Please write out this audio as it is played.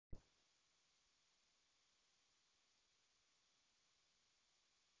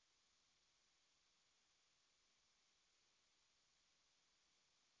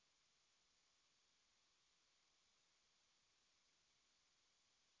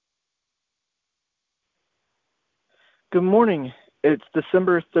Good morning. It's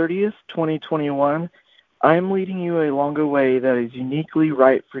December 30th, 2021. I am leading you along a way that is uniquely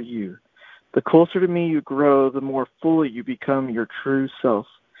right for you. The closer to me you grow, the more fully you become your true self,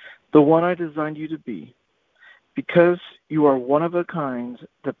 the one I designed you to be. Because you are one of a kind,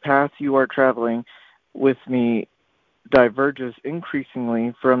 the path you are traveling with me diverges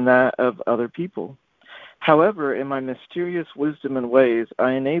increasingly from that of other people. However, in my mysterious wisdom and ways,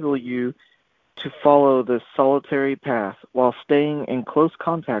 I enable you to follow this solitary path while staying in close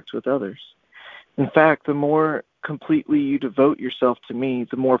contact with others. In fact, the more completely you devote yourself to me,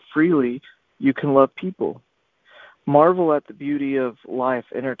 the more freely you can love people. Marvel at the beauty of life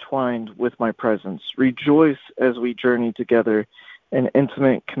intertwined with my presence. Rejoice as we journey together in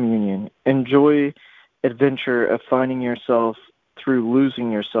intimate communion. Enjoy adventure of finding yourself through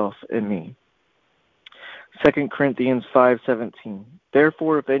losing yourself in me. 2 Corinthians 5:17.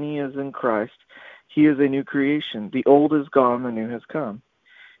 Therefore, if any is in Christ, he is a new creation. The old is gone, the new has come.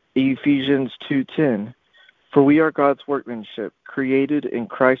 Ephesians 2:10. For we are God's workmanship, created in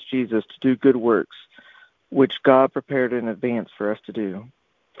Christ Jesus to do good works, which God prepared in advance for us to do.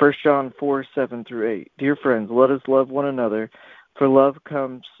 1 John 4:7-8. Dear friends, let us love one another, for love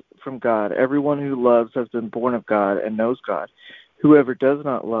comes from God. Everyone who loves has been born of God and knows God. Whoever does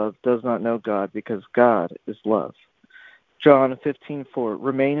not love does not know God, because God is love. John 15:4.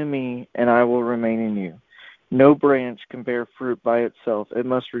 Remain in me, and I will remain in you. No branch can bear fruit by itself. It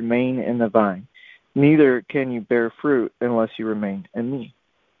must remain in the vine. Neither can you bear fruit unless you remain in me.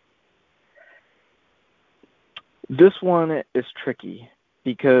 This one is tricky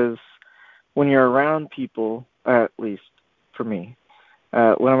because when you're around people, at least for me,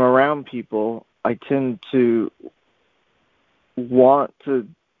 when I'm around people, I tend to want to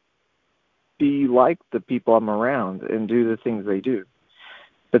be like the people I'm around and do the things they do.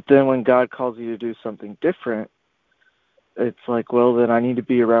 But then when God calls you to do something different, it's like, well, then I need to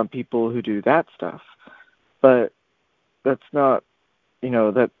be around people who do that stuff. But that's not,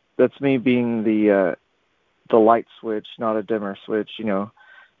 that's me being the light switch, not a dimmer switch, the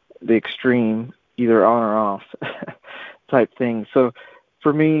extreme, either on or off type thing. So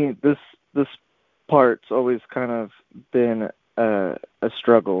for me, this part's always kind of been a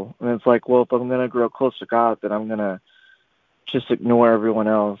struggle. And it's like, well, if I'm going to grow close to God, then I'm going to just ignore everyone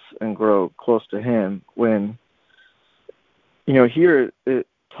else and grow close to him. When, here it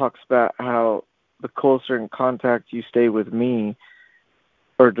talks about how the closer in contact you stay with me,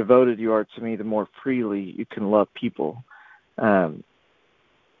 or devoted you are to me, the more freely you can love people. So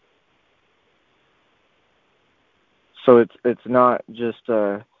it's not just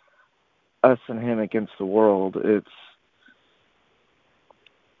us and him against the world. It's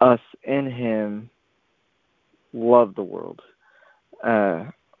us in him love the world,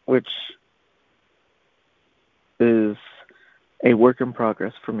 which is a work in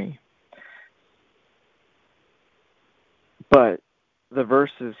progress for me. But the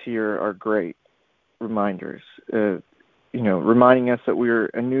verses here are great reminders, reminding us that we're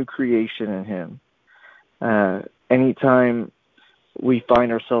a new creation in him. Anytime we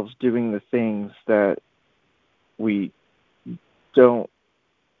find ourselves doing the things that we don't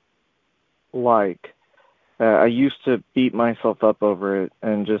like, I used to beat myself up over it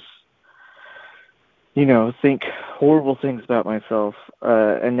and just, think horrible things about myself.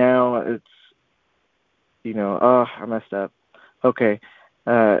 And now it's, I messed up. Okay.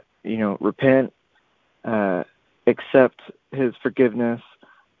 Repent, accept his forgiveness,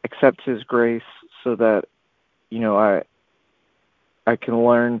 accept his grace, so that, I can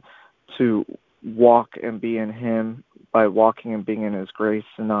learn to walk and be in him by walking and being in his grace,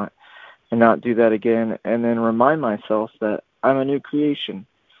 and not do that again. And then remind myself that I'm a new creation.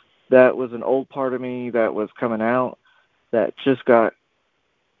 That was an old part of me that was coming out, that just got,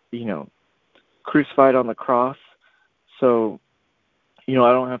 crucified on the cross. So, I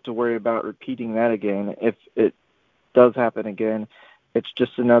don't have to worry about repeating that again. If it does happen again, it's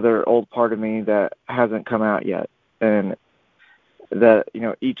just another old part of me that hasn't come out yet. And that,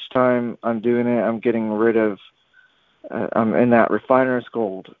 each time I'm doing it, I'm getting rid of, I'm in that refiner's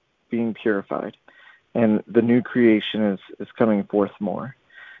gold, being purified. And the new creation is coming forth more.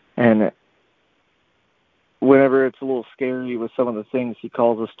 And whenever it's a little scary with some of the things he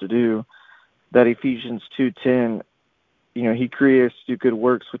calls us to do, that Ephesians 2:10, he created us to do good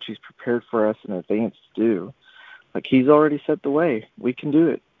works, which he's prepared for us in advance to do. Like, he's already set the way. We can do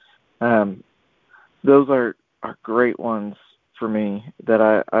it. Those are great ones for me that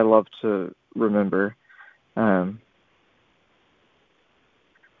I love to remember. And,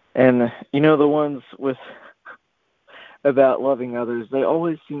 the ones with about loving others, they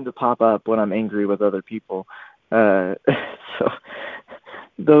always seem to pop up when I'm angry with other people. Uh, so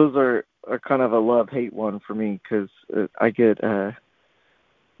those are kind of a love-hate one for me because I get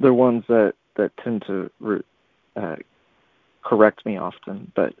they're ones that tend to uh, correct me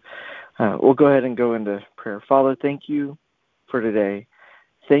often. But we'll go ahead and go into prayer. Father, thank you for today.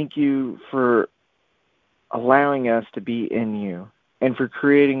 Thank you for allowing us to be in you and for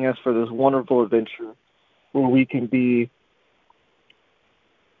creating us for this wonderful adventure where we can be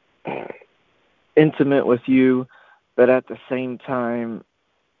intimate with you, but at the same time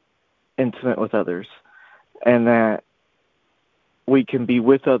intimate with others, and that we can be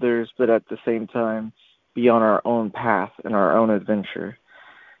with others, but at the same time be on our own path and our own adventure.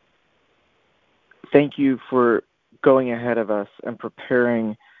 Thank you for going ahead of us and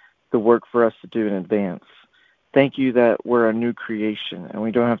preparing the work for us to do in advance. Thank you that we're a new creation and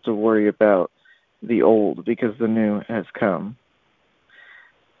we don't have to worry about the old because the new has come.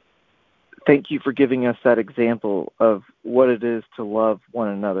 Thank you for giving us that example of what it is to love one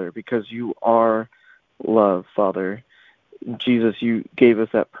another because you are love, Father. Jesus, you gave us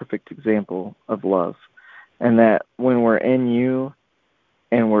that perfect example of love. And that when we're in you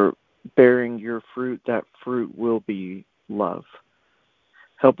and we're bearing your fruit, that fruit will be love.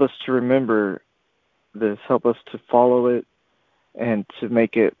 Help us to remember this. Help us to follow it and to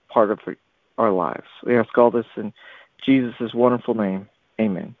make it part of our lives. We ask all this in Jesus' wonderful name.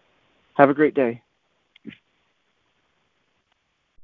 Amen. Have a great day.